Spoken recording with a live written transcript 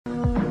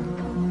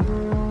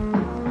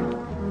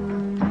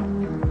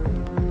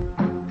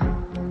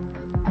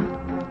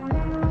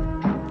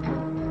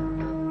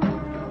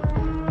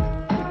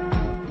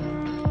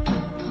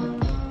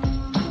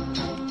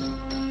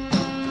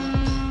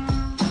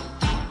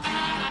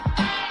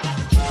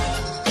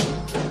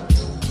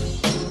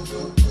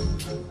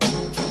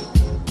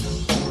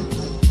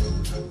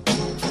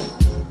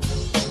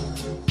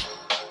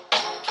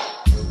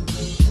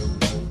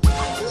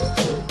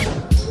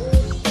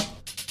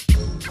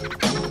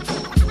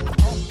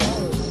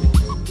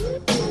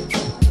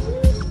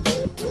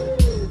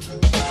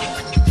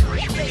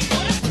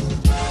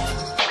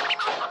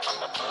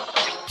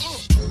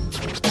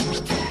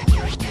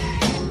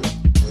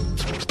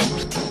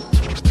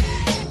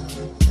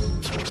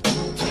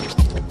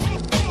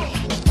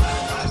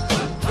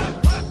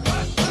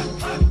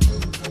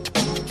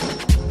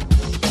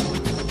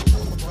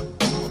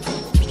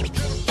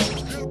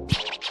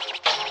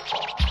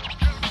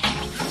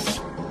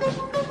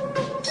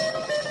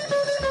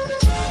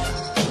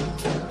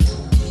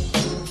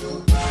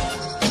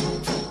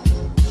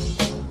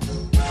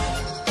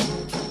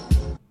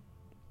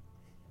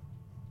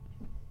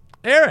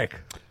Eric.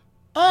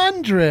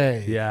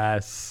 Andre.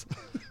 Yes.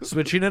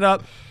 Switching it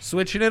up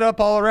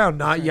all around.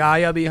 Not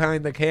Yaya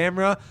behind the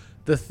camera.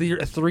 The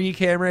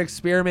 3-camera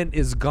experiment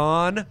is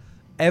gone.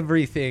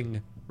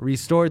 Everything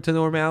restored to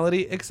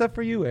normality except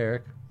for you,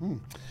 Eric. Wait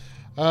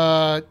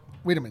a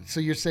minute. So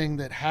you're saying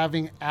that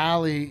having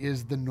Allie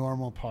is the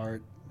normal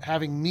part.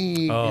 Having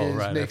me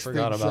makes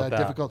things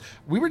difficult.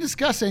 We were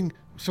discussing.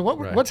 So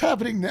what's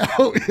happening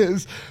now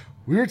is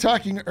we were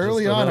talking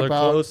early on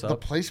about the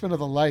placement of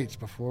the lights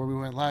before we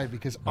went live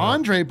because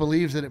Andre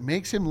believes that it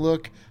makes him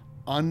look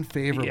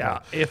unfavorable. Yeah,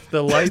 if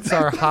the lights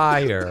are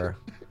higher.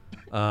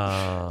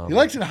 He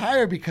likes it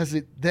higher because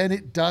then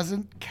it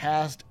doesn't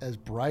cast as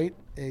bright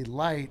a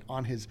light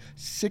on his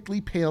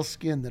sickly pale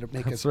skin that it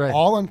makes us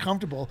all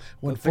uncomfortable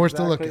when forced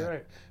to look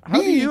at. How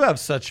do you have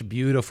such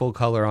beautiful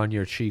color on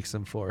your cheeks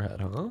and forehead,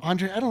 huh?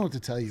 Andre, I don't know what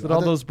to tell you. Is it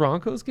all those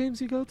Broncos games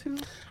you go to?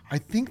 I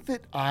think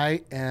that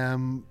I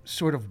am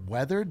sort of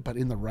weathered, but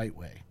in the right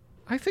way.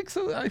 I think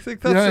so. I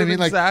think that's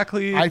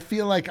exactly. I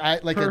feel like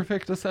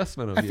perfect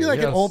assessment of I feel like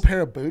an old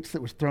pair of boots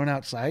that was thrown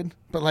outside,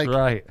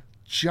 but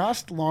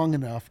just long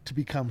enough to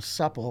become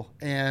supple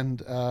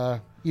and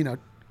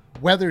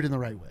weathered in the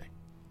right way.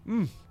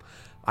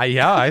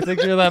 I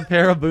think you're that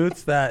pair of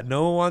boots that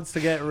no one wants to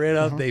get rid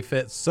of. They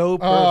fit so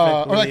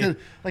perfectly. Or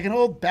like an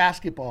old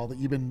basketball that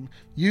you've been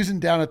using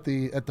down at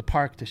the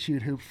park to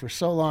shoot hoops for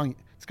so long.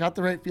 It's got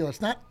the right feel. It's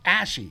not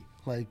ashy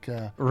like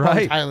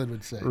Highland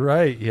would say.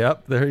 Right.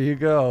 Yep. There you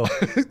go.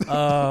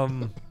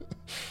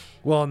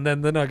 Well, and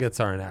then the Nuggets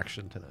are in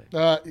action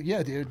tonight.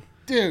 Yeah,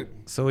 dude.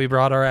 So we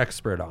brought our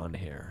expert on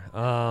here.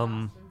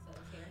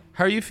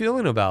 How are you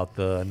feeling about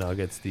the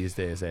Nuggets these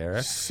days,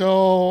 Eric?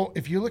 So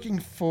if you're looking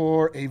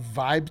for a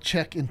vibe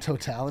check in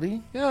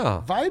totality,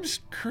 vibes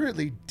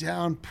currently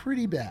down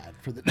pretty bad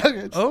for the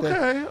Nuggets.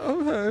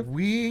 Okay.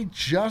 We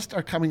just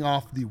are coming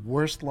off the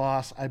worst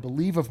loss, I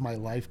believe, of my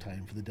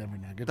lifetime for the Denver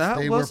Nuggets.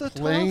 They were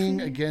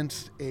playing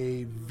against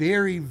a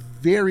very,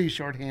 very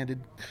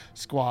shorthanded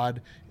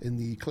squad in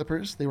the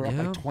Clippers. They were up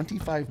by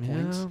 25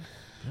 points.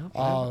 Yep,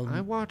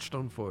 I watched,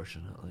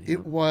 unfortunately.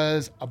 It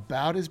was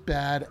about as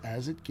bad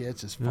as it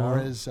gets as far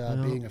as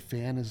being a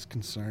fan is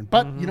concerned.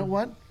 But you know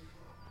what?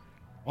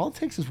 All it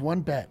takes is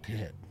one bet to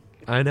hit.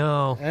 I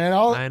know. And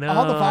all the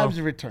vibes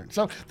have returned.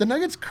 So the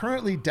Nuggets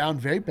currently down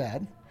very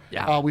bad.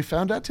 Yeah. We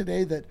found out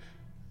today that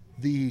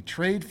the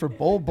trade for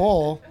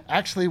Bol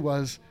actually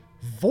was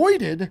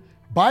voided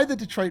by the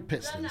Detroit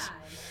Pistons.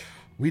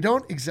 We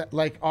don't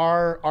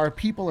our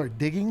people are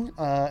digging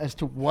as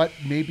to what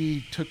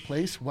maybe took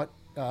place. What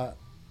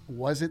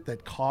was it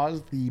that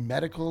caused the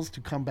medicals to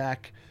come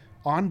back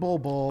on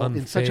Bol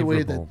in such a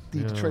way that the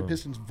Detroit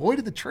Pistons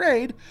voided the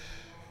trade?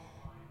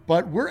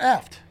 But we're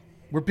effed.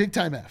 We're big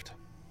time effed.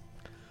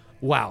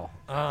 Wow.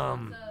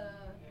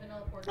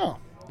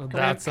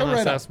 That's an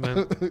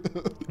assessment.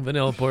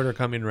 Vanilla Porter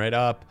coming right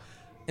up.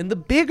 And the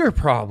bigger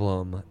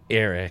problem,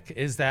 Eric,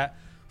 is that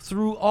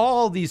through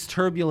all these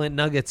turbulent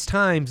Nuggets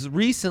times,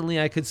 recently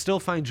I could still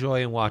find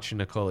joy in watching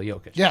Nikola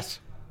Jokic. Yes.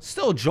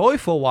 Still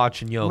joyful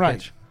watching Jokic.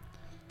 Right.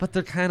 But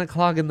they're kind of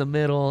clogging the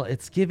middle.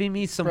 It's giving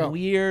me some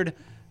weird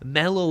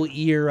mellow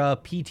era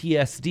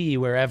PTSD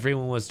where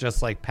everyone was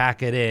just like,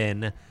 pack it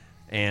in,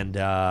 and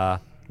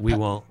we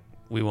won't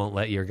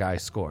let your guy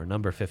score.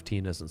 Number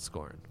 15 isn't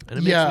scoring, and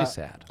it makes me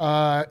sad.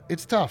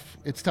 It's tough.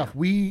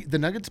 The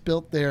Nuggets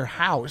built their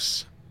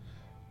house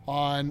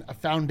on a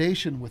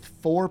foundation with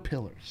 4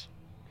 pillars,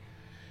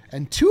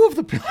 and 2 of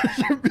the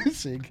pillars are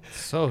missing.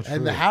 So true.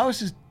 And the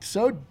house is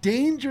so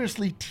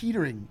dangerously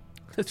teetering.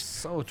 It's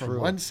so true. From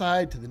one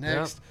side to the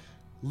next.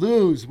 Yep.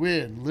 Lose,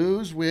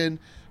 win.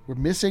 We're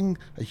missing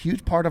a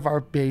huge part of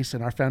our base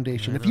and our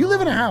foundation. If you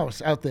live in a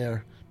house out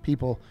there,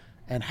 people,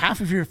 and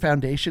half of your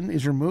foundation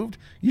is removed,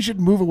 you should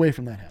move away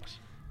from that house.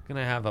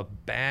 Gonna have a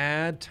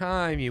bad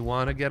time. You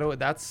want to get away.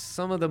 That's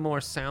some of the more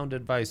sound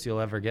advice you'll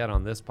ever get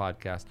on this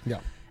podcast.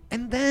 Yeah.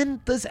 And then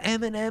does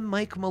Eminem,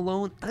 Mike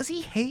Malone, does he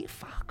hate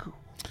Facu?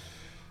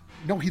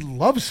 No, he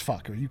loves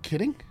Fuck. Are you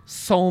kidding?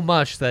 So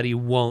much that he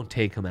won't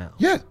take him out.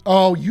 Yeah.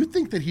 Oh, you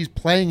think that he's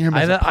playing him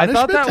as a punishment?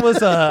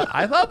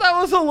 I thought that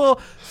was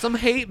some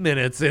hate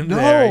minutes in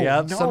there.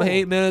 Yep, some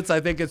hate minutes.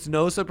 I think it's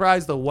no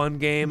surprise the one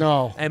game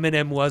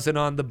Eminem wasn't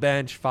on the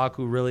bench, Facu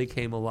really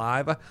came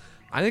alive.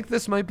 I think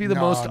this might be the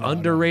most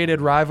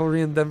underrated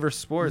rivalry in Denver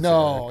sports.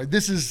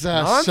 This is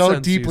so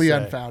deeply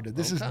unfounded.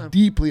 This is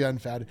deeply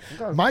unfounded.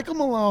 Okay. Michael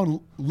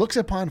Malone looks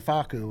upon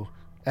Facu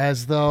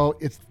as though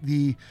it's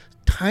the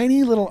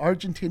tiny little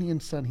Argentinian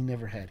son he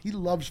never had. He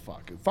loves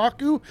Facu.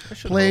 Facu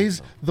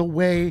plays the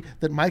way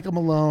that Michael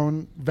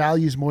Malone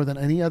values more than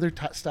any other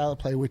style of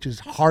play, which is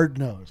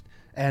hard-nosed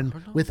and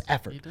with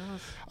effort.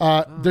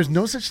 There's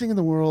no such thing in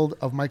the world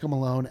of Michael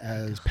Malone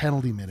as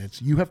penalty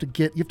minutes. You have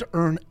to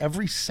earn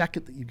every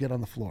second that you get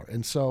on the floor.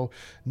 And so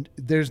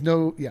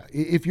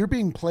if you're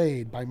being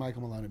played by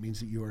Michael Malone, it means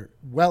that you are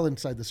well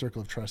inside the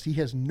circle of trust. He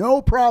has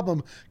no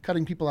problem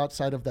cutting people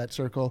outside of that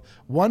circle.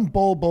 One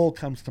Bol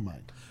comes to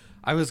mind.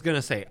 I was going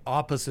to say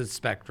opposite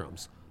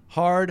spectrums.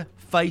 Hard,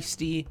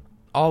 feisty,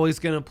 always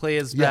going to play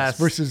his best.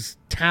 Versus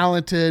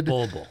talented.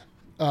 Bol.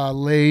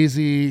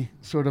 lazy,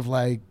 sort of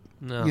like,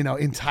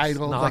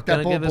 entitled. Not like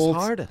gonna that. give his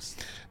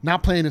hardest.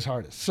 Not playing his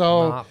hardest.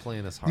 So not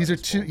playing his hardest. These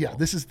are two. Yeah,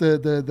 this is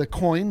the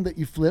coin that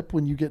you flip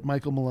when you get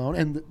Michael Malone,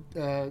 and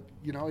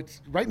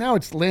it's right now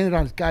it's landed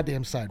on his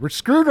goddamn side. We're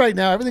screwed right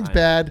now. Everything's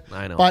bad.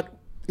 I know. But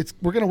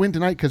we're gonna win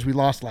tonight because we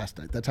lost last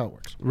night. That's how it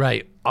works.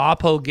 Right.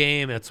 Oppo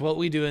game. It's what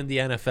we do in the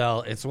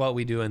NFL. It's what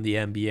we do in the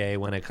NBA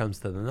when it comes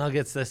to the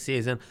Nuggets this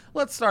season.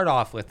 Let's start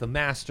off with the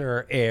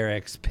Master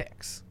Eric's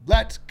picks.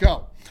 Let's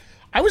go.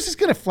 I was just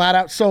going to flat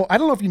out. So I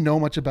don't know if you know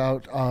much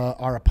about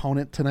our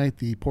opponent tonight,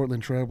 the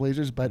Portland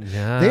Trailblazers, but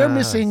they are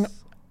missing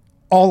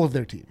all of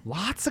their team.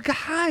 Lots of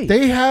guys.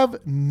 They have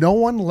no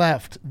one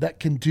left that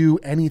can do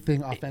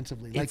anything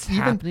offensively. It's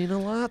happening a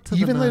lot to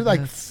even the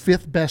their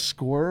fifth best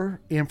scorer,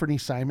 Anthony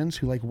Simons,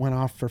 who went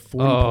off for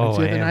 40 points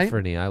the other night.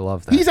 Anthony, I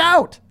love that. He's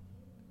out.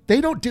 They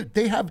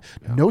have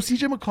no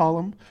CJ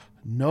McCollum,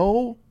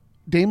 no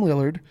Dame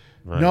Lillard,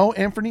 no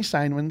Anthony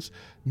Simons,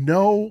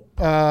 no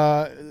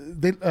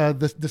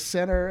the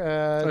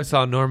center. I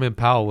saw Norman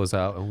Powell was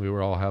out, and we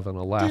were all having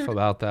a laugh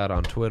about that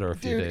on Twitter a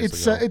few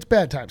days ago. It's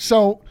bad times.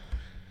 So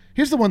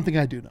here's the one thing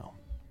I do know.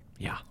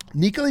 Yeah.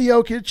 Nikola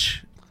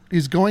Jokic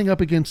is going up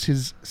against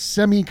his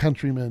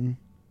semi-countryman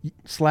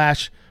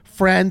 /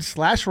 friend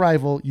 /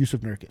 rival,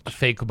 Yusuf Nurkic. A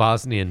fake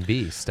Bosnian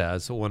beast,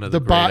 as one of the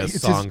greatest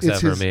songs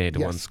ever made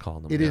once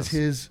called him. It is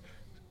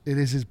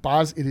his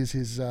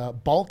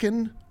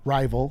Balkan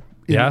rival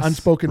in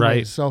unspoken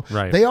ways. So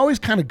they always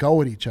kind of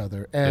go at each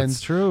other. And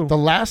it's true. The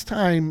last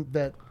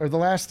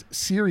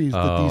series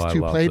that these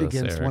two played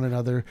against one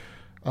another,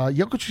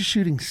 Jokic was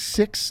shooting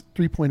 6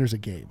 3-pointers a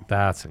game.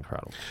 That's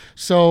incredible.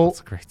 So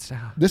that's a great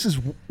stat. This is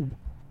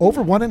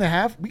over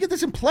 1.5. We get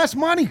this in plus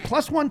money,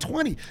 plus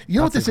 120. You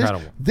know what this is?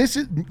 This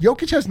is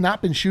Jokic has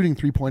not been shooting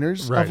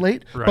 3-pointers of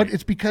late, but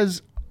it's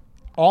because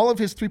all of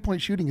his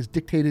 3-point shooting is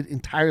dictated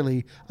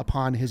entirely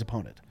upon his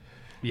opponent.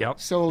 Yep.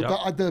 So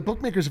the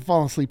bookmakers have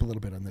fallen asleep a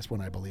little bit on this one,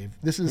 I believe.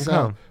 This is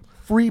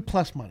free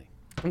plus money.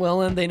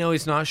 Well, and they know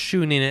he's not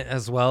shooting it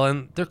as well,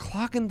 and they're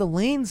clogging the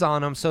lanes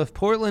on him. So if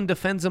Portland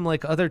defends him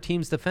like other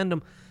teams defend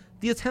him,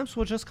 the attempts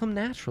will just come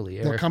naturally.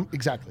 They'll come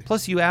exactly.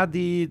 Plus, you add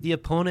the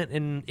opponent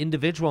in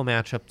individual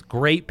matchup.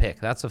 Great pick.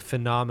 That's a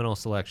phenomenal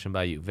selection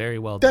by you. Very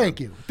well done. Thank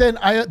you. Then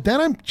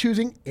I'm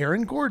choosing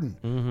Aaron Gordon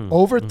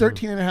over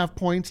 13.5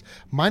 points,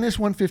 minus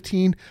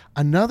 115.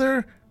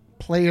 Another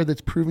player that's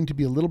proving to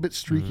be a little bit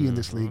streaky in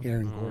this league,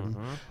 Aaron Gordon.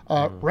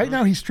 Right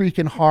now, he's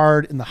streaking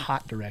hard in the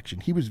hot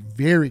direction. He was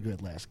very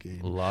good last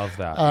game. Love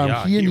that.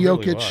 He and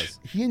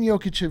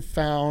Jokic have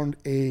found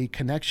a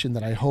connection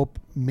that I hope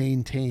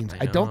maintains.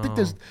 I don't think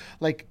there's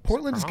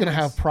Portland is going to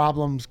have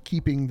problems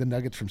keeping the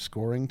Nuggets from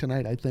scoring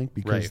tonight, I think,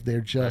 because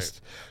they're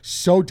just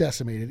so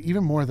decimated,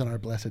 even more than our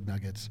blessed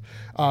Nuggets.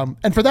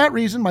 And for that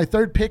reason, my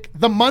third pick,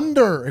 the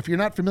Munder. If you're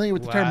not familiar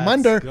with the term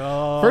Munder,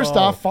 first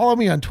off, follow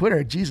me on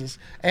Twitter, Jesus.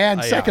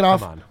 And second off,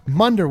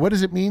 Munder, what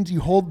does it mean? You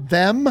hold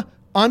them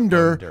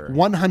under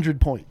 100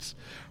 points.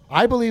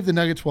 I believe the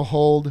Nuggets will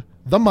hold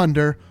the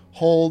Munder,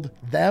 hold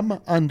them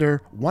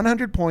under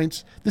 100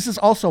 points. This is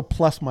also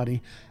plus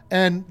money.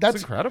 And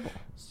that's incredible.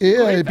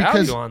 Yeah,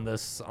 because value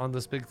on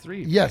this big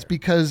three. Yes,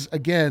 because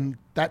again,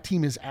 that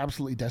team is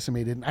absolutely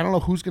decimated, and I don't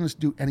know who's going to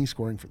do any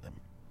scoring for them.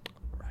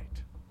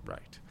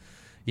 Right.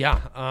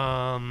 Yeah.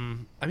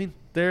 I mean,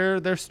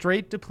 they're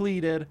straight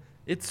depleted.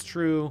 It's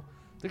true.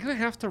 They're going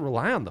to have to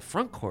rely on the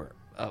front court.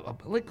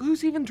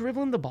 Who's even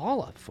dribbling the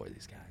ball up for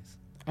these guys?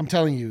 I'm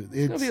telling you,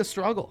 it's going to be a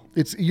struggle.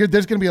 There's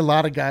going to be a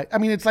lot of guys. I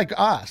mean, it's like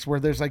us,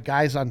 where there's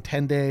guys on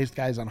 10 days,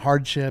 guys on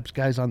hardships,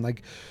 guys on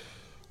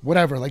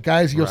whatever,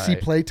 guys you'll see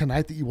play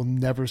tonight that you will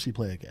never see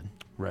play again.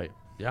 Right.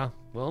 Yeah.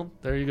 Well,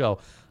 there you go.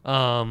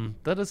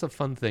 That is a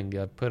fun thing.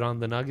 You put on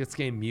the Nuggets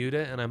game, mute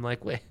it, and I'm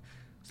like, wait,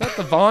 is that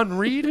the Von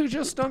Reed who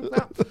just dunked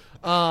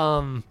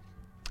that?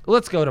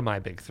 Let's go to my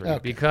big three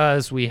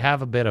because we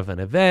have a bit of an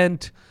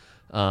event.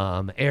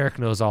 Eric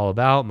knows all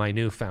about my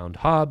newfound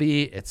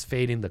hobby. It's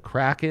fading the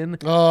Kraken.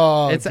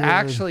 Oh, it's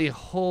actually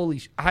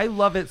I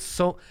love it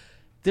so.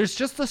 There's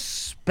just a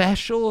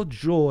special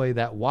joy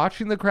that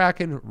watching the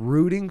Kraken,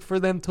 rooting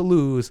for them to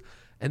lose,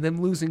 and them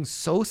losing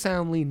so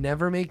soundly,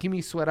 never making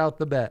me sweat out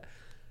the bet.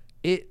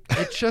 It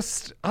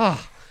just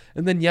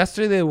And then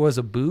yesterday there was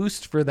a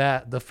boost for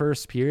the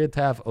first period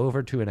to have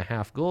over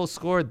 2.5 goals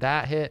scored.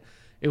 That hit.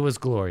 It was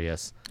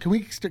glorious. Can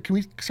we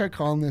start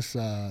calling this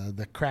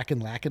the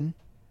Kraken Lacken?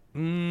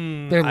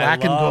 They're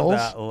lacking goals.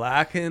 That.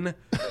 Lacking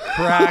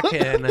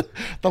Kraken.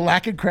 The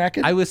Lacken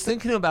Kraken. I was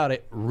thinking about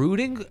it.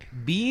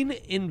 Being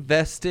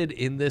invested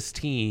in this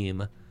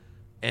team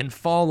and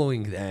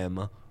following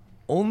them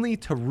only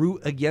to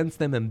root against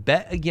them and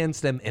bet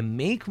against them and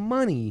make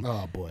money.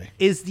 Oh boy.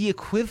 Is the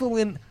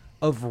equivalent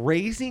of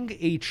raising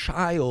a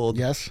child.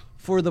 Yes.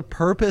 For the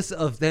purpose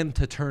of them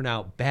to turn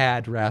out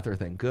bad rather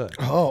than good.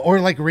 Oh, or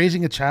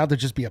raising a child to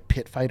just be a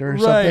pit fighter or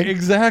something. Right,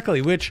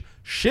 exactly, which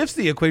shifts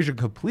the equation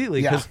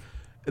completely because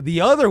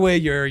The other way,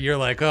 you're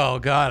like, oh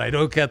God, I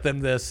don't get them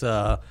this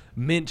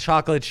mint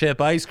chocolate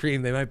chip ice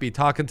cream. They might be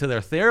talking to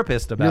their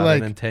therapist about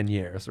it in 10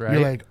 years, right?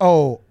 You're like,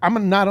 oh,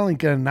 I'm not only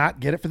gonna not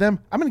get it for them,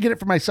 I'm gonna get it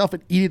for myself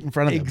and eat it in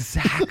front of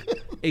them.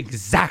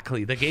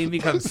 Exactly. The game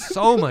becomes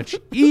so much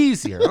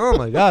easier. Oh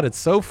my God, it's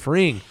so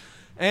freeing.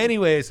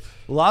 Anyways,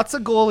 lots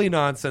of goalie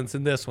nonsense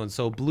in this one.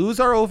 So Blues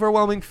are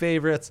overwhelming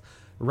favorites.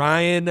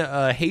 Ryan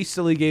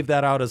hastily gave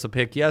that out as a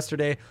pick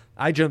yesterday.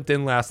 I jumped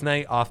in last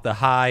night off the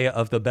high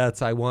of the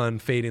bets I won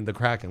fading the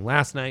Kraken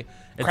last night.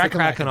 It's the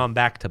Kraken on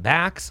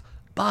back-to-backs,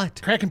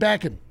 but Kraken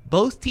backing.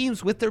 Both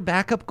teams with their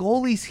backup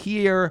goalies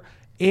here,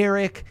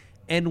 Eric,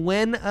 and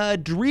when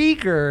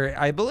Drieger,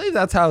 I believe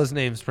that's how his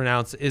name's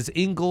pronounced, is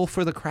in goal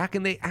for the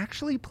Kraken, they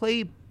actually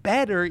play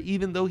better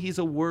even though he's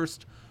a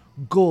worst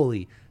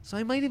goalie. So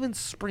I might even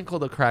sprinkle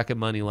the Kraken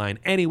money line.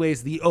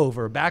 Anyways, the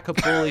over. Backup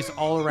goalies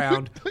all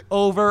around.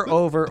 Over.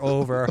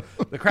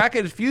 The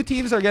Kraken, few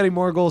teams are getting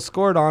more goals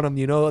scored on them.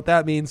 You know what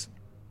that means?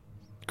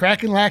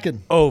 Kraken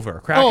lacking. Over.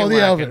 Kraken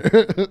the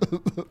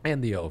over.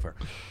 And the over.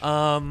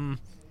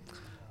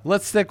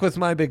 Let's stick with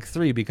my big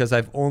three because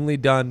I've only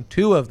done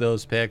 2 of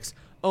those picks.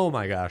 Oh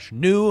my gosh.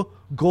 New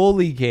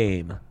goalie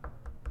game.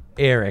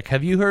 Eric,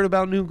 have you heard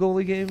about new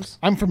goalie games?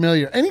 I'm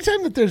familiar.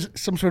 Anytime that there's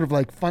some sort of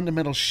like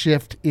fundamental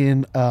shift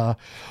in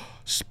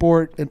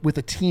sport and with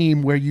a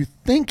team where you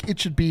think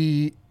it should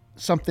be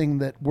something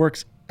that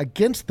works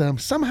against them,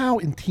 somehow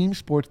in team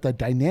sports the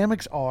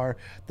dynamics are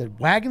that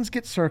wagons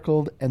get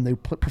circled and they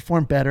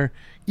perform better,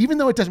 even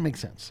though it doesn't make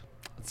sense.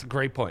 It's a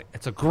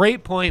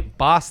great point.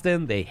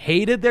 Boston, they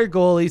hated their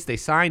goalies. They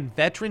signed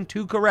veteran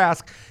Tuukka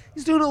Rask.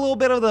 He's doing a little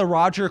bit of the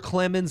Roger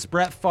Clemens,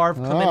 Brett Favre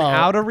coming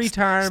out of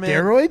retirement.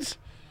 Steroids?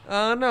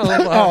 No.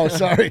 Oh,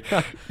 sorry.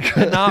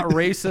 Not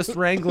racist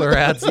Wrangler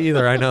ads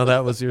either. I know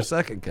that was your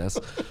second guess.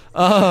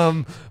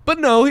 But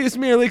no, he's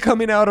merely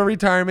coming out of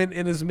retirement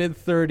in his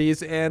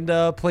mid-30s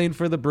and playing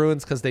for the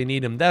Bruins because they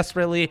need him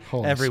desperately.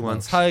 Holy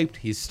Everyone's smokes. hyped.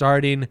 He's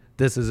starting.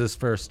 This is his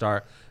first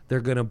start.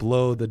 They're going to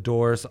blow the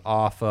doors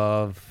off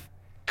of...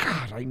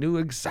 God, I knew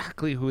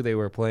exactly who they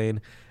were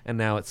playing, and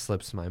now it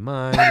slips my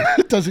mind.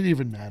 It doesn't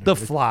even matter. The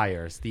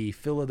Flyers, the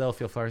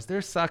Philadelphia Flyers,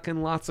 they're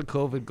sucking. Lots of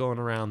COVID going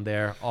around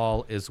there.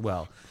 All is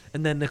well.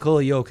 And then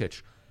Nikola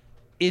Jokic.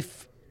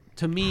 If,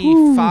 to me,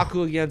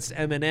 Facu against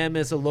Eminem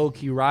is a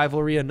low-key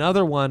rivalry,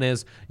 another one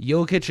is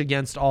Jokic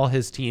against all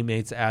his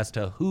teammates as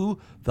to who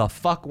the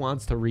fuck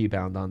wants to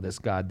rebound on this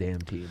goddamn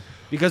team.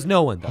 Because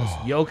no one does.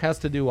 Jokic has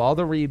to do all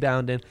the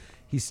rebounding.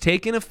 He's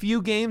taken a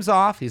few games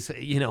off. He's,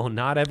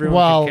 not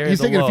everyone can carry he's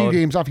the taken load. a few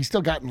games off. He's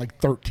still gotten like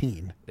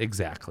 13.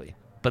 Exactly.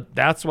 But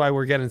that's why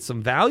we're getting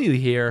some value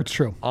here. It's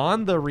true.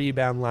 On the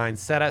rebound line,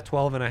 set at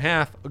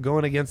 12.5,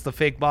 going against the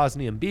fake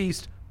Bosnian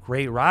Beast.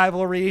 Great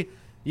rivalry.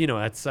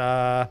 It's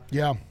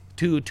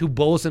two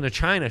bulls in a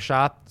china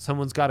shop.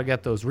 Someone's got to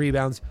get those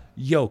rebounds.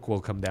 Yoke will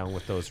come down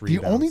with those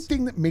rebounds. The only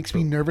thing that makes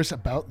me nervous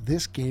about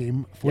this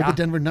game for the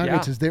Denver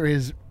Nuggets is there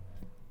is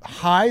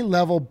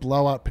high-level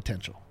blowout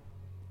potential.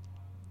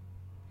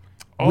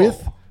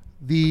 With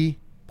the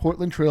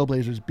Portland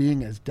Trailblazers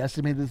being as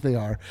decimated as they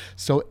are.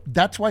 So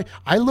that's why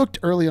I looked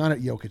early on at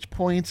Jokic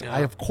points. I,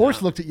 of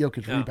course, looked at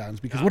Jokic rebounds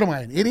because what am I,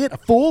 an idiot? A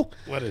fool?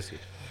 What is he?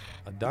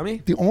 A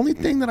dummy? The only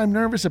thing that I'm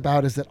nervous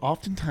about is that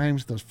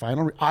oftentimes those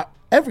final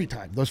every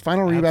time those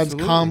final rebounds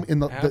come in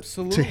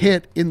to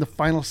hit in the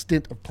final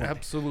stint of play.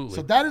 Absolutely.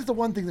 So that is the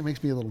one thing that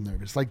makes me a little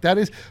nervous. Like that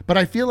is, but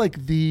I feel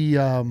like the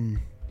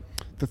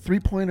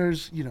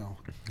 3-pointers,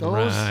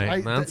 those.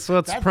 Right.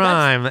 That's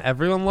prime.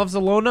 Everyone loves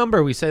a low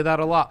number. We say that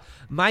a lot.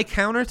 My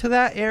counter to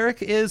that,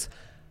 Eric, is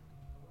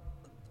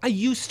I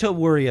used to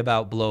worry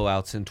about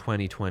blowouts in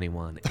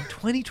 2021. In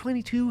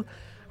 2022,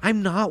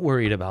 I'm not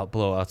worried about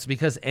blowouts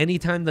because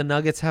anytime the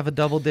Nuggets have a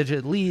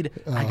double-digit lead,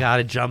 I got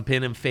to jump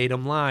in and fade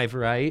them live,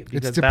 right?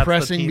 Because it's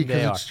depressing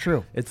because it's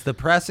true. It's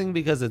depressing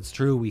because it's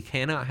true. We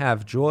cannot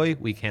have joy.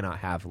 We cannot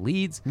have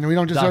leads. And we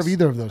don't deserve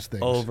either of those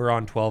things. Over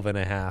on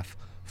 12.5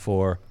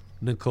 for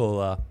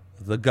Nikola,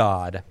 the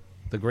God,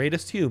 the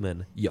greatest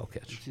human,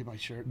 Jokic. See my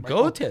shirt?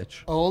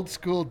 Jokic. Old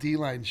school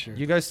D-line shirt.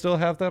 You guys still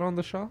have that on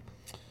the shop?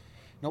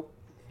 Nope.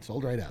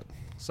 Sold right out.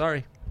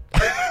 Sorry.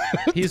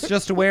 He's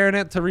just wearing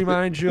it to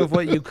remind you of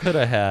what you could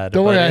have had.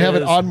 Don't worry, I have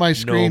it on my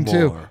screen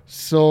too.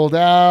 Sold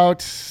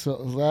out.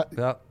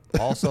 Yep,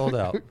 all sold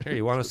out. Here,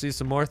 you want to see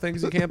some more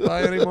things you can't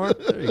buy anymore?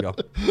 There you go.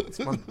 It's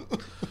fun.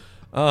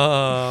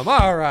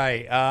 All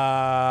right.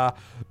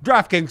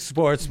 DraftKings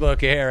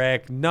Sportsbook,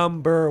 Eric,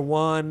 number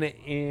 1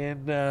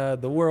 in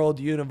the world,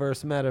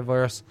 universe,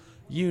 metaverse.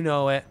 You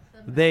know it.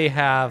 They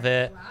have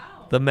it.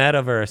 The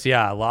metaverse.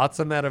 Yeah, lots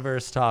of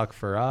metaverse talk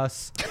for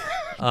us.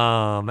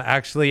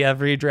 Actually,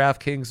 every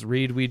DraftKings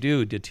read we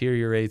do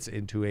deteriorates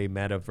into a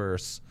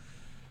metaverse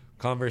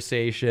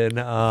conversation.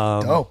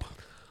 Dope.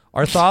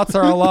 Our thoughts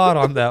are a lot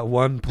on that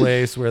one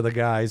place where the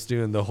guy's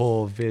doing the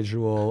whole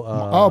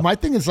visual. My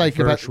thing is like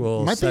about the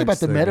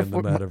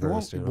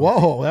metaverse.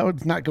 Whoa, that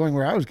was not going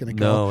where I was going to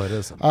go. No, it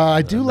isn't.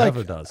 I do like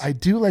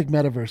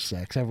metaverse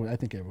sex. I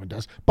think everyone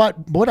does.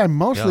 But what I'm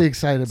mostly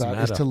excited about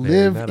is to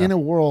live in a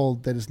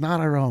world that is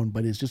not our own,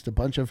 but is just a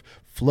bunch of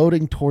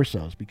floating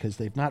torsos because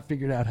they've not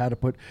figured out how to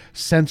put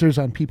sensors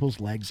on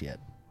people's legs yet.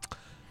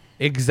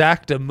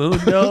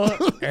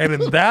 Exactamundo, and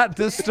in that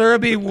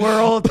disturbing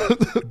world,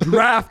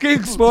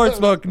 DraftKings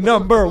Sportsbook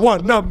number one.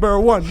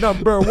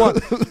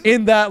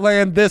 In that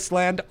land, this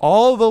land,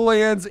 all the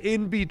lands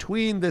in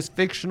between this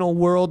fictional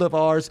world of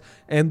ours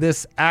and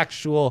this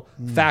actual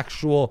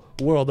factual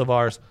world of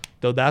ours.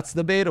 Though that's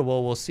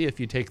debatable. We'll see if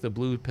you take the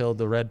blue pill,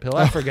 the red pill.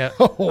 I forget.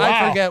 Wow.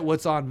 I forget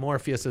what's on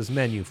Morpheus's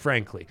menu,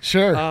 frankly.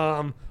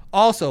 Sure.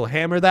 Also,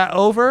 hammer that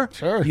over.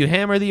 Sure. You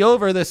hammer the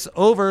over. This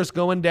over is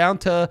going down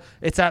to,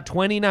 it's at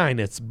 29.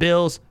 It's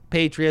Bills,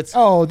 Patriots.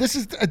 Oh, this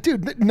is,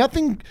 dude,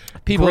 nothing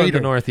People greater. in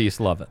the Northeast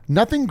love it.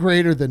 Nothing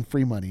greater than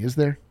free money, is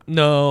there?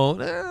 No.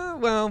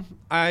 Well,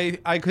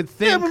 I could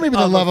think maybe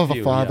the love of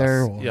a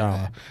father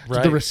yes.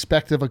 or the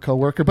respect of a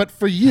coworker. But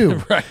for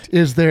you,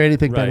 is there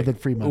anything better than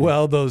free money?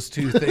 Well, those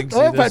two things.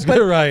 But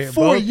right.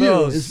 For Both you,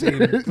 those seem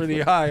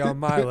pretty high on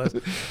my list.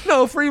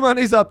 No, free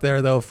money's up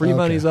there, though. Free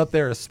money's up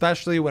there,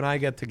 especially when I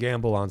get to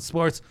gamble on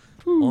sports.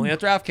 Only at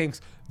DraftKings.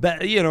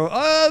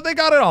 They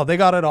got it all. They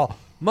got it all.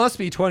 Must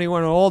be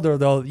 21 or older,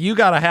 though. You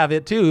got to have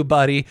it too,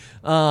 buddy.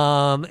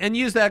 And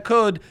use that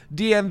code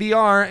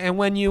DMVR. And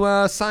when you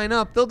sign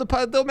up,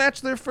 they'll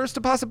match their first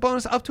deposit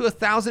bonus up to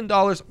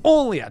 $1,000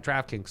 only at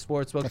DraftKings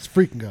Sportsbook. Let's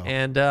freaking go.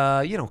 And,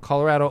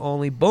 Colorado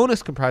only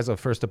bonus comprised of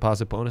first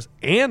deposit bonus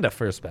and a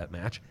first bet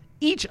match,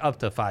 each up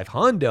to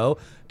 $500.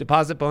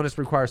 Deposit bonus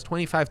requires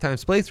 25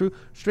 times playthrough.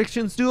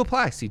 Restrictions do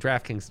apply. See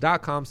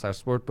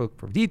DraftKings.com/sportbook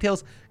for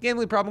details.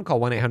 Gambling problem?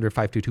 Call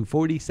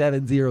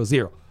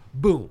 1-800-522-4700.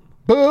 Boom.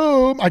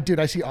 Dude,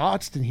 I see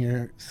Austin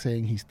here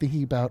saying he's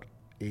thinking about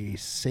a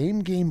same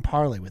game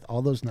parlay with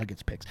all those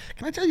Nuggets picks.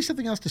 Can I tell you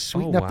something else to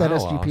sweeten up that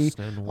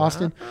SGP?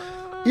 Austin,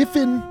 if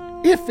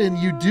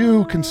you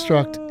do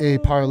construct a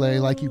parlay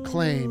like you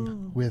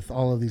claim with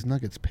all of these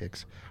Nuggets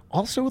picks,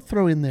 also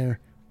throw in there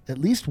at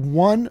least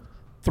 1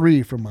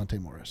 3 from Monte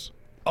Morris.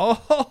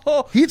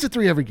 Oh, he hits a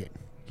 3 every game.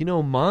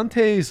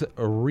 Monte's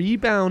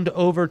rebound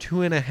over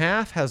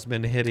 2.5 has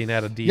been hitting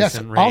at a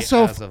decent rate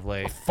also, as of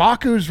late.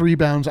 Facu's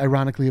rebounds,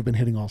 ironically, have been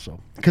hitting also.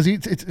 Because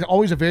it's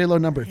always a very low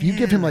number. If you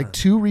give him like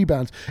 2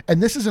 rebounds,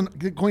 and this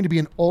isn't going to be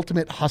an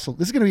ultimate hustle.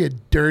 This is going to be a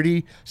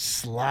dirty,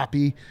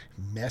 sloppy,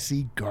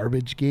 messy,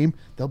 garbage game.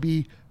 There'll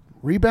be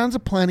rebounds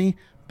aplenty.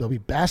 There'll be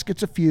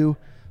baskets a few.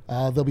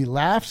 There'll be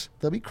laughs.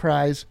 There'll be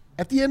cries.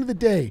 At the end of the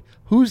day,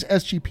 whose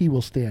SGP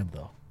will stand,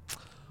 though?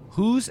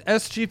 Whose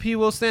SGP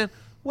will stand?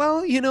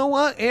 Well, you know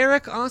what,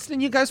 Eric, Austin,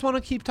 you guys want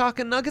to keep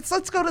talking Nuggets?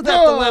 Let's go to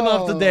that dilemma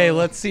of the day.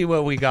 Let's see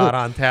what we got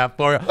on tap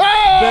for you.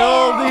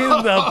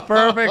 Building the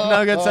perfect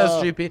Nuggets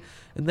SGP.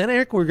 And then,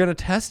 Eric, we're going to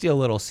test you a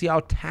little, see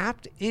how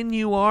tapped in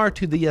you are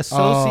to the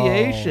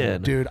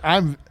association. Dude,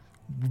 I'm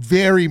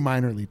very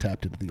minorly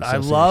tapped into the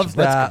association. I love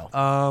that.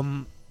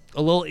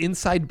 A little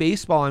inside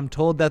baseball. I'm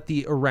told that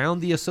the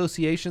Around the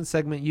Association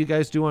segment you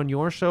guys do on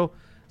your show,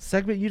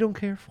 segment you don't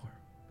care for.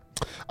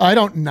 I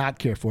don't not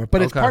care for it,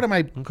 but it's part of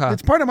my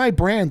it's part of my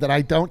brand that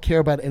I don't care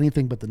about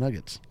anything but the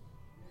Nuggets,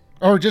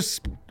 or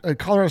just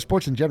Colorado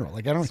sports in general.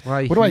 Like I don't.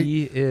 That's why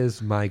he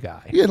is my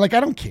guy. Yeah, like I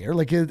don't care.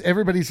 Like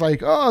everybody's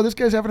like, oh, this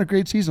guy's having a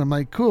great season. I'm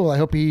like, cool. I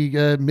hope he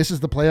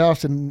misses the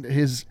playoffs and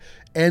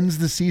ends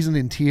the season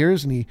in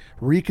tears, and he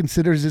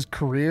reconsiders his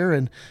career,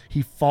 and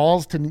he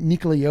falls to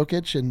Nikola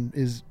Jokic and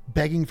is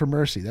begging for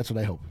mercy. That's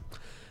what I hope.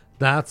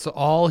 That's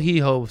all he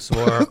hopes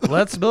for.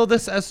 Let's build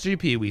this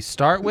SGP. We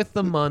start with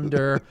the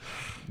Munder.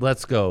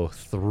 Let's go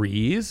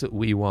 3s.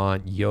 We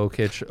want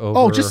Jokic over.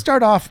 Oh, just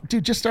start off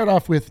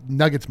with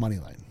Nuggets money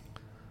line.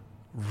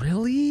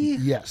 Really?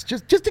 Yes,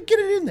 just to get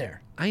it in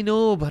there. I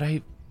know, but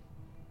I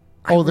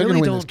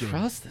really don't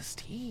trust this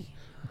team.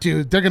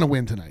 Dude, they're gonna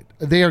win tonight.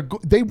 They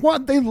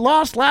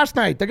lost last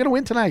night. They're gonna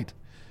win tonight.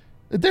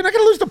 They're not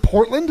gonna lose to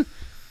Portland.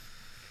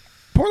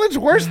 Portland's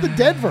worse than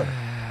Denver.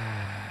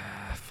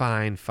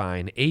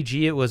 Fine.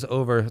 AG, it was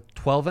over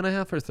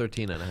 12.5 or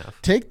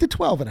 13.5. Take the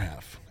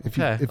 12.5. If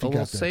you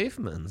got safe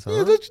mans. Huh?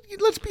 Yeah,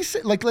 let's be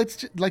safe.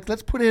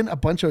 Let's put in a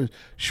bunch of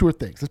sure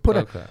things. Let's put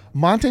a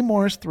Monte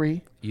Morris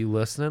 3. You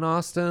listening,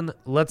 Austin?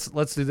 Let's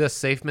do this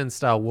Safeman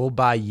style. We'll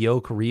buy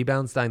Yoke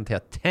rebounds down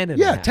to 10.5.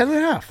 Yeah,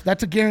 10.5.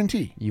 That's a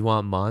guarantee. You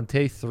want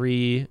Monte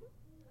 3?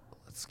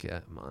 Let's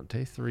get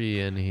Monte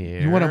 3 in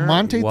here. You want a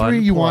Monte 3?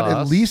 You want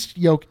at least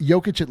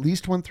Jokic at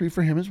least 1 3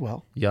 for him as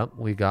well. Yep,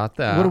 we got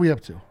that. What are we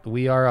up to?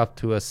 We are up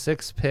to a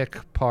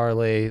 6-pick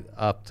parlay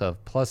up to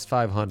plus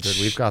 500.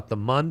 We've got the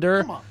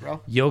Munder. Come on,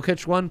 bro.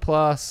 Jokic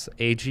 1+,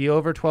 AG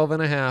over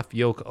 12.5,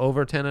 Yoke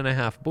over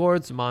 10.5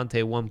 boards,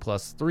 Monte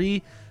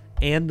 1+3,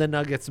 and the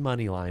Nuggets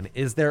money line.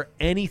 Is there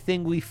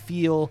anything we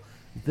feel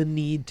the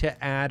need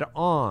to add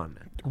on?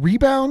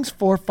 Rebounds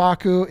for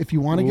Facu if you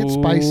want to get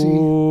spicy.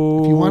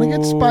 If you want to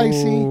get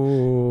spicy,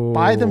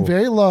 buy them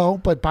very low,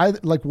 but buy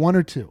like 1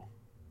 or 2.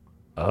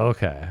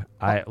 Okay.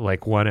 I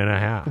like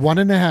 1.5.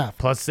 1.5.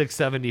 Plus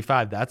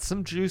 675. That's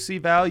some juicy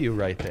value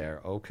right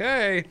there.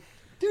 Okay.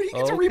 Dude, he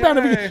gets a rebound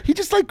every game. He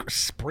just like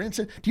sprints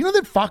it. Do you know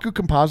that Facu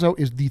Campazzo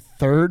is the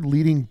third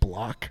leading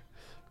block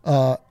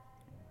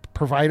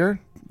provider?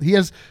 He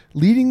has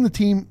leading the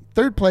team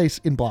third place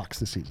in blocks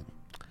this season.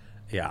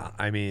 Yeah,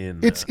 I mean,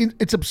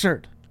 it's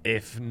absurd.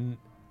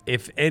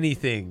 If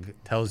anything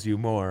tells you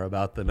more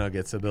about the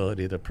Nuggets'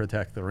 ability to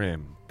protect the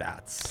rim,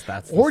 that's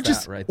or the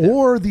just stat right there.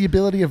 Or the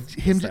ability of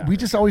him. We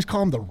just always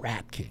call him the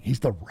Rat King.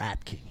 He's the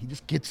Rat King. He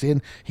just gets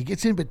in. He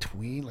gets in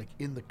between, like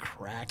in the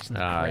cracks and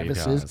the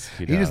crevices.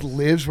 He just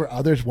lives where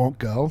others won't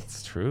go.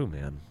 It's true,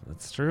 man.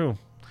 That's true.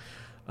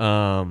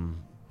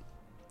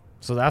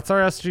 So that's our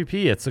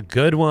SGP. It's a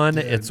good one.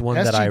 Dude, it's one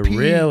that I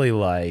really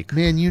like.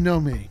 Man, you know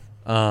me.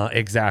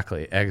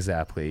 Exactly.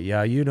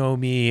 Yeah, you know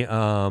me.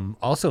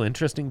 Also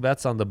interesting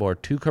bets on the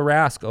board. Tuukka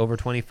Rask over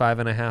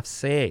 25.5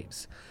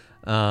 saves.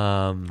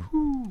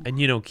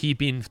 And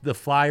keeping the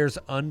Flyers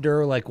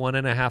under like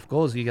 1.5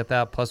 goals, you get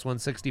that plus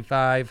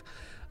 165.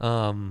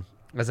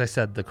 As I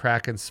said, the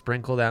Kraken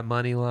sprinkle that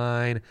money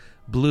line.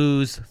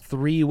 Blues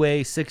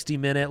 3-way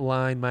 60-minute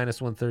line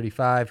minus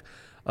 135.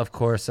 Of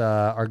course,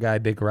 our guy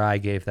Big Rye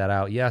gave that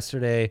out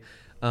yesterday.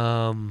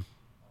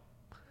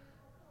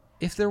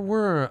 If there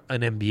were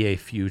an NBA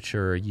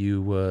future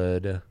you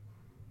would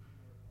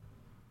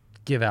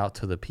give out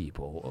to the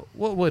people,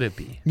 what would it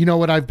be? You know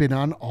what I've been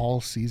on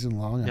all season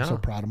long? I'm so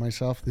proud of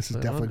myself. This is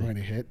definitely going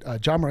to hit.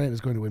 John Morant is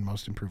going to win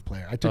Most Improved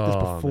Player. I took this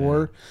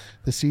before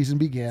the season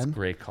began. It's a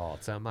great call.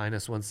 It's at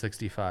minus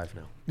 165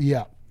 now.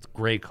 Yeah. It's a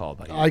great call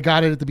by you. I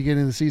got it at the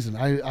beginning of the season.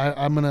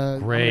 I'm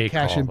gonna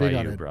cash in big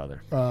on it,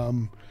 brother.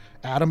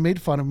 Adam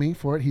made fun of me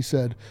for it. He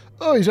said,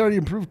 "Oh, he's already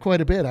improved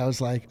quite a bit." I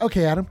was like,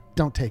 "Okay, Adam,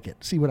 don't take it.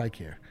 See what I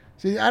care.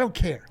 See, I don't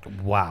care."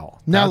 Wow,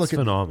 now that's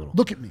phenomenal.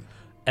 Look at me.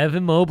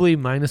 Evan Mobley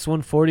minus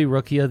 140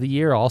 Rookie of the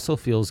Year also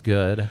feels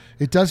good.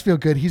 It does feel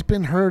good. He's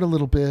been hurt a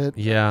little bit.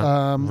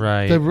 Yeah,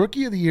 right. The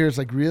Rookie of the Year is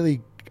like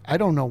really. I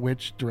don't know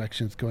which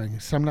direction it's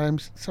going.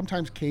 Sometimes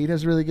Cade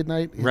has a really good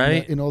night,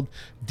 in old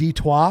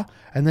Detroit,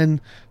 and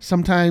then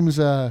sometimes.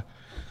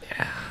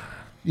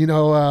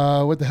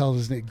 What the hell is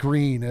his name?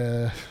 Green.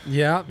 Jalen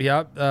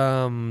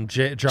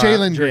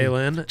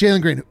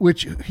Green,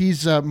 which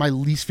he's my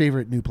least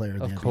favorite new player in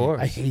the NBA. Of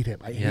course. I hate him.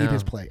 I hate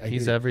his play.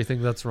 He's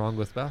everything that's wrong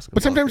with basketball.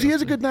 But sometimes he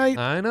has a good night.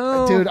 I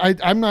know. Dude, I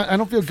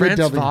don't feel good.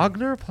 Franz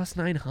Wagner plus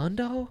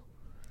 900?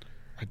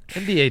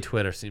 NBA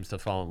Twitter seems to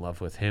fall in love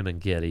with him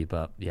and Giddey,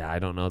 but yeah, I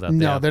don't know that.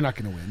 No, they're not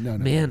going to win. No.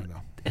 Man,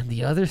 and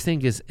the other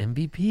thing is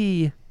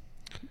MVP.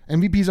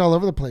 MVP's all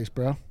over the place,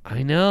 bro.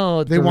 I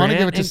know. They want to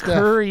give it to Steph.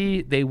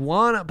 Curry. They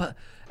want it, but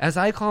as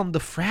I call them, the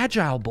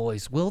fragile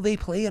boys. Will they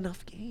play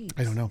enough games?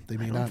 I don't know. They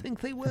may not. I don't think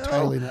they will.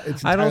 Entirely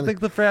not. I don't think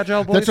the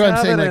fragile boys. That's what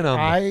I'm saying. It in them.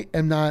 I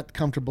am not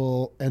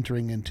comfortable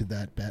entering into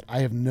that bet. I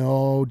have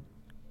no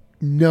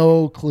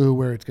clue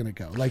where it's going to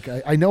go. Like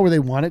I know where they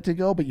want it to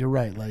go, but you're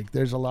right. Like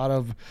there's a lot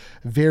of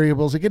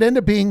variables. It could end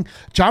up being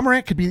John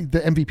Morant could be the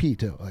MVP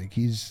too. Like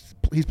he's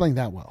playing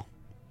that well.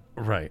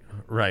 Right.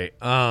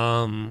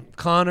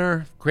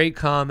 Connor, great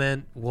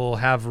comment. We'll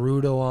have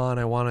Rudo on.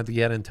 I wanted to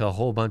get into a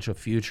whole bunch of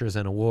futures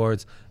and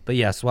awards. But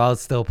yes, while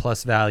it's still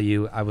plus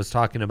value, I was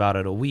talking about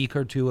it a week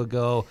or two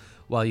ago.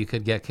 While you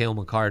could get Cale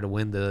Makar to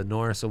win the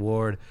Norris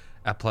Award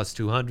at plus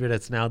 200,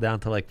 it's now down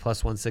to like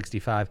plus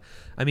 165.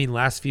 I mean,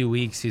 last few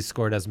weeks he's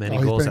scored as many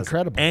goals as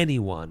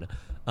anyone.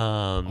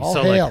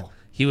 Hail.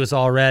 He was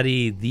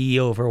already the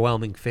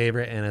overwhelming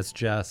favorite, and it's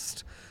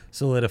just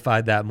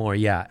solidified that more.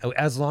 Yeah,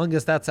 as long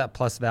as that's at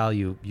plus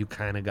value, you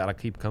kind of got to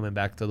keep coming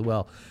back to the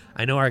well.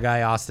 I know our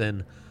guy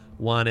Austin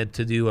wanted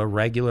to do a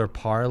regular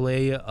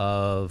parlay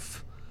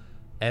of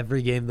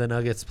every game the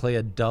Nuggets play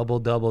a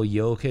double-double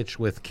Jokic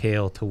with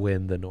Cale to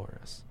win the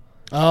Norris.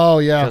 Oh,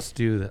 yeah. Just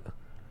do that.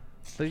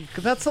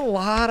 That's a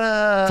lot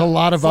of... It's a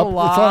lot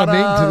of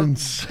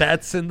maintenance.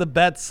 Bets in the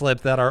bet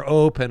slip that are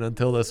open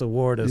until this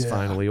award is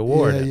finally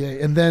awarded.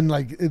 Yeah. And then,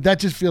 like, that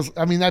just feels...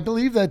 I mean, I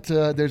believe that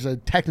there's a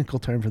technical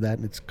term for that,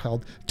 and it's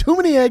called too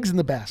many eggs in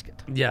the basket.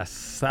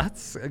 Yes,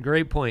 that's a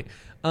great point.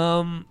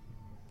 And,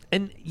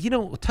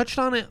 touched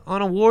on it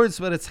on awards,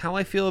 but it's how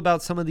I feel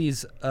about some of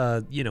these,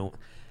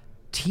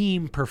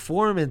 team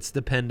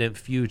performance-dependent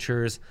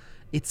futures.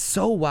 It's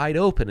so wide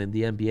open in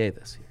the NBA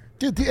this year.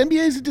 Dude, the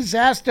NBA is a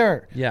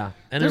disaster. Yeah,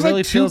 and there's it really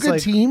like two feels good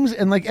like teams,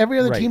 and like every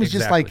other team is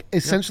just like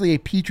essentially a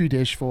petri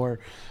dish for.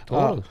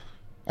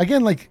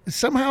 Again, like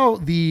somehow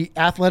the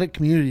athletic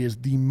community is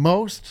the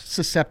most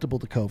susceptible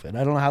to COVID.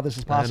 I don't know how this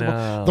is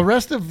possible. The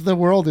rest of the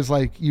world is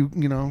like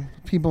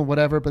people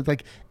whatever, but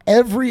like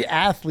every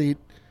athlete,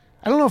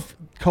 I don't know if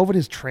COVID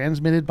is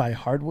transmitted by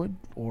hardwood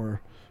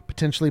or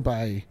potentially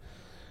probably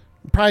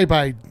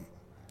by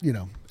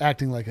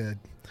acting like a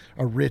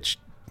rich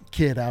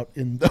kid out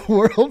in the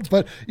world,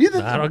 but either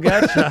that'll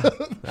get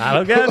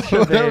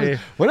you, baby.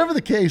 Whatever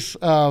the case,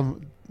 the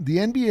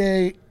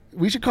NBA.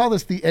 We should call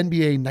this the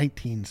NBA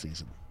 19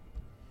 season.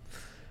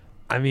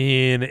 I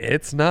mean,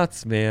 it's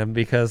nuts, man.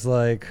 Because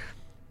I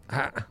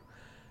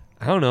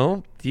don't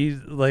know.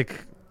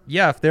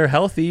 Yeah, if they're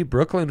healthy,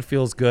 Brooklyn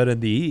feels good in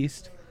the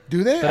East.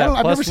 Do they?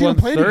 I've never seen them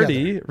play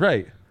together.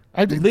 Right.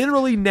 I've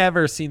literally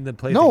never seen them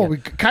play together. No,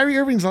 Kyrie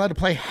Irving's allowed to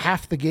play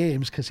half the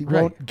games because he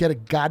won't get a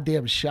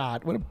goddamn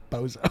shot. What a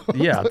bozo.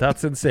 Yeah,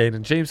 that's insane.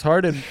 And James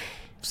Harden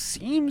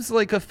seems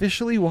like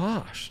officially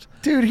washed.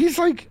 Dude, he's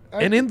like...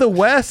 And in the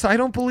West, I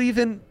don't believe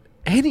in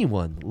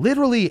anyone.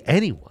 Literally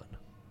anyone.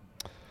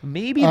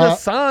 Maybe the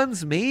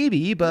Suns,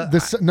 maybe, but...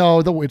 it's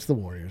the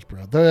Warriors,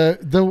 bro.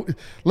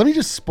 Let me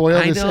just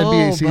spoil this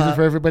NBA season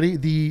for everybody.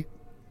 The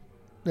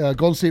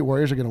Golden State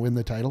Warriors are going to win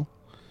the title.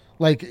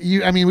 We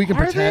can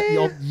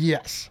pretend...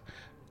 Yes.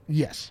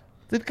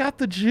 They've got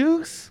the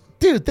juice.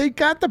 Dude, they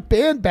got the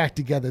band back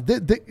together.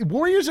 The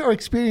Warriors are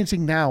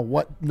experiencing now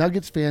what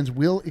Nuggets fans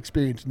will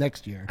experience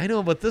next year. I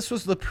know, but this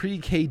was the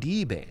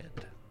pre-KD band.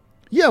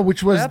 Yeah,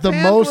 which was that the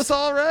band most. Was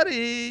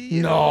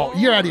already. No,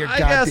 you're out of your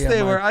goddamn mind.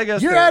 I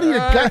guess they were. You're out of your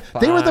god.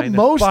 They were the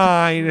most.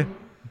 Fine.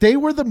 They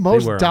were the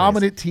most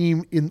dominant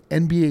team in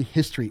NBA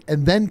history,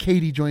 and then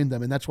KD joined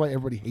them, and that's why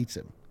everybody hates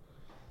him.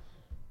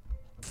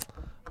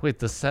 Wait,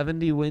 the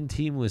 70-win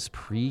team was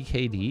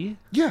pre-KD?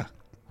 Yeah,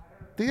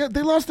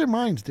 they lost their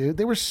minds, dude.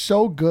 They were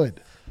so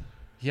good.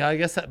 Yeah, I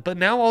guess that. But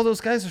now all those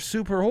guys are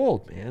super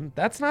old, man.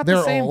 That's not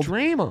the same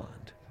Draymond,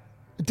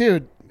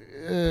 dude.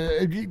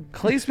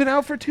 Clay's been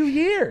out for 2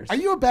 years. Are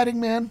you a betting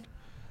man?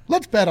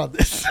 Let's bet on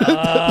this.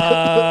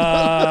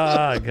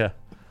 I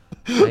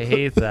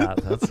hate that.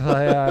 That's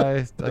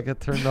why I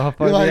get turned off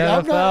by the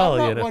NFL.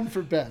 I'm not one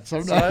for bets. The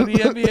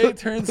NBA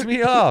turns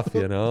me off.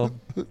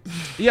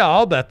 Yeah,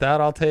 I'll bet that.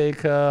 I'll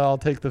take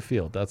the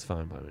field. That's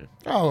fine by me.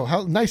 Oh,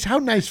 how nice! How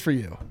nice for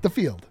you. The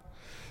field.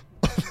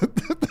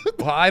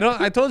 Well,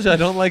 I told you I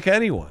don't like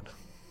anyone.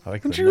 Why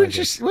don't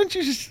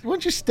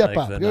you step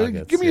up?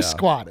 Give me a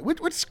squad.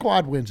 What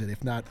squad wins it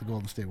if not the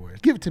Golden State Warriors?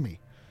 Give it to me.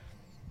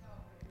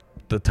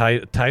 The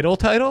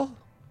title?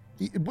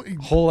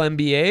 Whole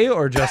NBA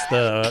or just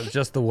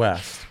the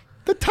West?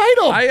 The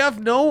title. I have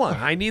no one.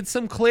 I need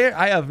some clear.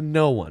 I have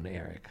no one,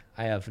 Eric.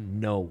 I have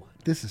no one.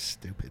 This is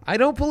stupid. I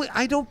don't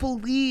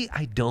believe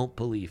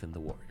in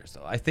the Warriors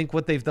though. I think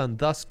what they've done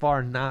thus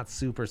far not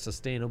super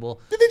sustainable.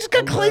 They just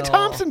got Klay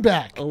Thompson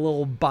back. A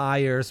little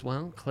buyers.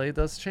 Well, Klay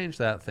does change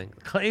that thing.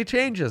 Klay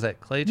changes it.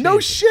 No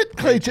shit,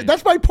 Klay.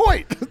 That's my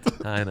point.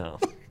 I know.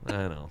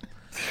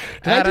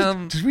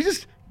 Adam, did we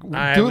just do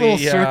a little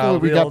circle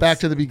and we got back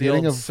to the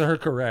beginning of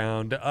circ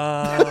around?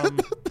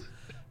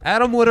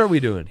 Adam, what are we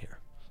doing here?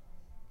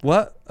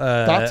 What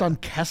thoughts on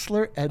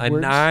Kessler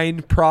Edwards? A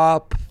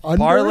 9-prop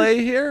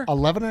parlay here.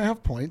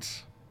 11.5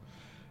 points.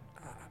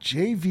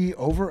 JV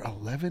over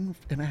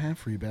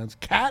 11.5 rebounds.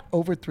 Cat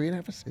over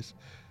 3.5 assists.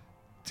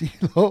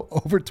 D'Lo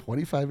over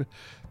 25.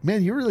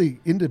 Man, you're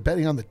really into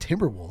betting on the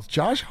Timberwolves.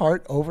 Josh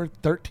Hart over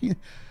 13.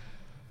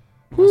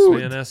 Must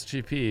be an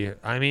SGP.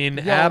 I mean,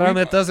 Adam,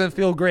 it doesn't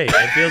feel great.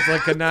 It feels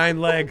like a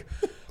 9-leg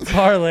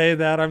parlay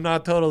that I'm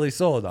not totally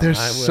sold on. There's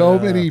so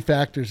many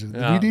factors.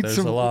 Yeah, there's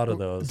a lot of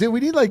those. Dude, we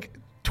need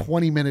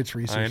 20 minutes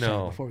research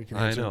before we can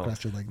answer a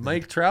question like that.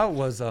 Mike Trout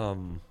was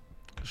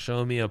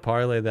showing me a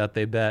parlay that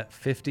they bet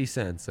 50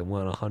 cents and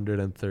won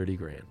 130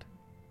 grand.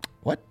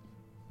 What?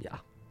 Yeah.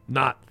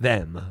 Not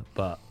them,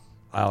 but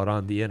out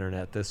on the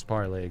internet, this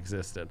parlay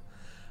existed.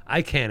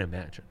 I can't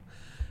imagine.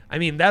 I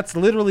mean, that's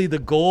literally the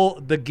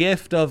goal, the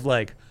gift of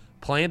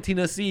planting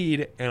a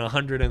seed and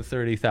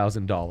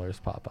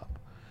 $130,000 pop up.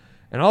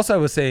 And also I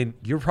was saying,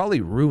 you're probably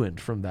ruined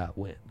from that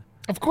win.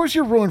 Of course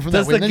you're ruined from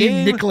that win. Then you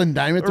nickel and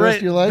dime it the rest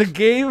of your life. The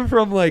game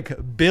from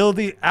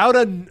building out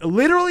of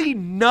literally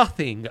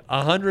nothing,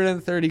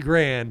 130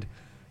 grand,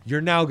 you're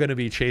now going to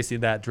be chasing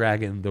that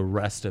dragon the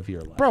rest of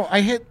your life. Bro,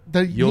 I hit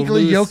the Nikola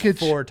Jokic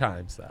 4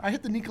 times that. I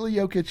hit the Nikola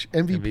Jokic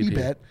MVP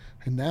bet,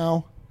 and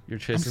now you're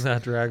chasing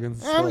that dragon.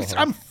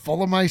 I'm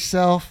full of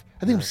myself.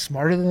 I think I'm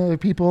smarter than other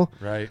people.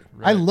 Right.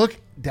 I look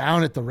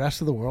down at the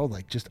rest of the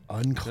world just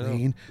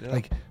unclean.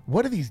 Yeah.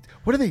 What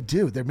do they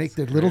do? They make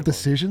their little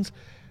decisions.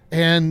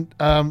 And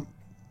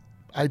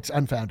it's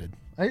unfounded.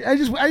 I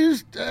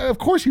just of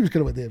course he was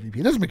going to win the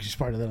MVP. It doesn't make you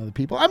smarter than other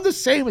people. I'm the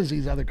same as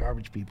these other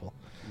garbage people.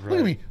 Right. Look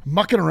at me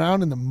mucking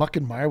around in the muck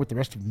and mire with the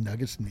rest of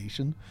Nuggets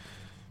Nation.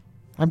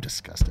 I'm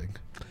disgusting.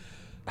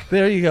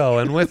 There you go.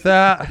 And with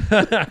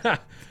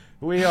that,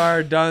 we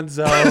are done.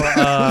 So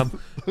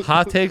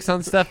hot takes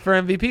on Steph for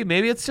MVP.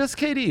 Maybe it's just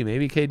KD.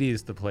 Maybe KD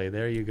is the play.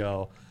 There you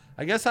go.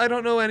 I guess I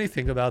don't know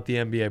anything about the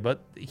NBA, but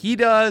he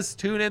does.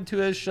 Tune into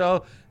his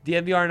show,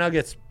 DNVR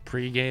Nuggets,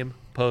 pregame,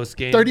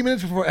 postgame. 30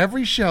 minutes before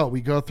every show we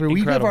go through.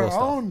 Incredible we give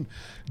our own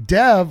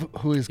Dev,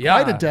 who is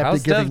quite adept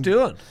at giving. How's Dev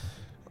doing?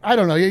 I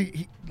don't know.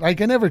 I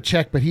never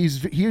check, but he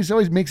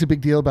always makes a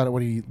big deal about it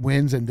when he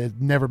wins and then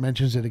never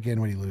mentions it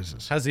again when he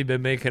loses. Has he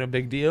been making a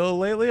big deal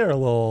lately or a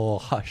little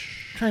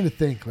hush? I'm trying to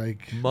think.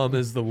 Mum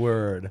is the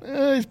word.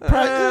 He's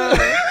probably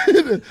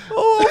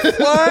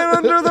flying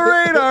under the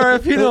radar,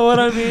 if you know what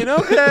I mean.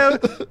 Okay,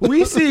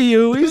 we see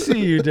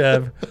you,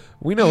 Dev.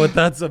 We know what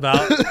that's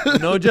about.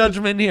 No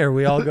judgment here.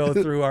 We all go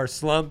through our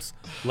slumps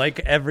like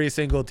every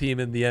single team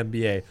in the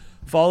NBA.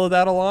 follow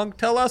that along.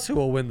 Tell us who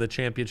will win the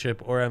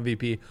championship or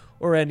MVP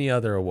or any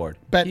other award.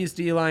 He's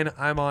D-Line.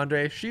 I'm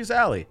Andre. She's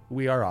Allie.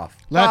 We are off.